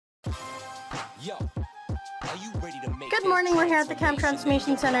Good morning, we're here at the Camp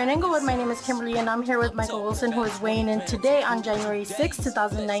Transformation Center in Inglewood. My name is Kimberly and I'm here with Michael Wilson, who is weighing in today on January 6,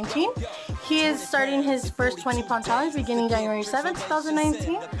 2019. He is starting his first 20-pound challenge beginning January 7,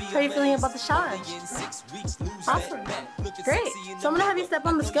 2019. How are you feeling about the challenge? Awesome. Great. So I'm going to have you step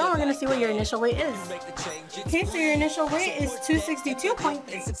on the scale and we're going to see what your initial weight is. Okay, so your initial weight is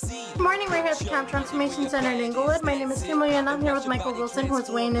 262.3. Good morning, we're here at the Camp Transformation Center in Inglewood. My name is Kimberly and I'm here with Michael Wilson, who is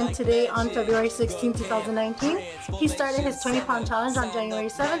weighing in today on February 16, 2019. He started his 20-pound challenge on January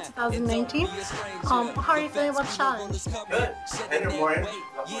 7, 2019. How are you feeling about the challenge? Good. And your morning.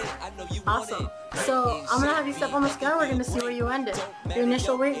 Awesome. So I'm going to have you step on the scale. We're going to see where you ended. Your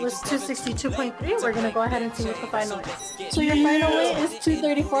initial weight was 262.3. We're going to go ahead and see what the final is. So your final weight is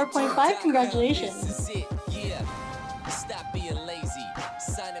 234.5. Congratulations. Stop being lazy.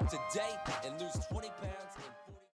 Sign up today.